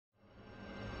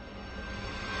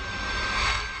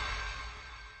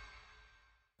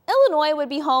Illinois would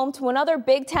be home to another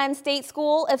Big Ten state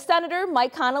school if Senator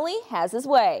Mike Connelly has his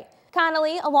way.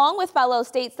 Connelly, along with fellow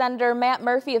state Senator Matt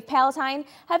Murphy of Palatine,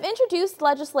 have introduced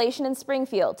legislation in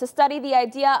Springfield to study the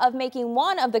idea of making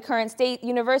one of the current state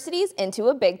universities into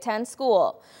a Big Ten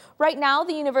school. Right now,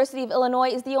 the University of Illinois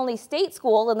is the only state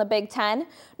school in the Big Ten.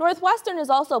 Northwestern is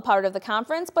also part of the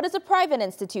conference, but is a private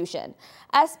institution.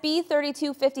 SB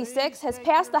 3256 has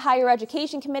passed the Higher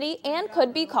Education Committee and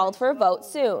could be called for a vote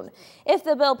soon. If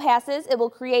the bill passes, it will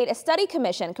create a study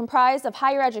commission comprised of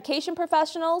higher education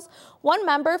professionals, one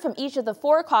member from each of the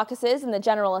 4 caucuses in the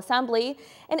General Assembly,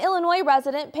 an Illinois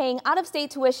resident paying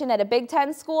out-of-state tuition at a Big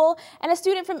Ten school, and a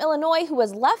student from Illinois who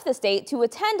has left the state to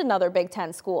attend another Big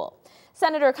Ten school.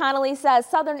 Senator Connelly says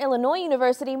Southern Illinois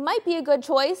University might be a good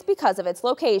choice because of its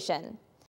location.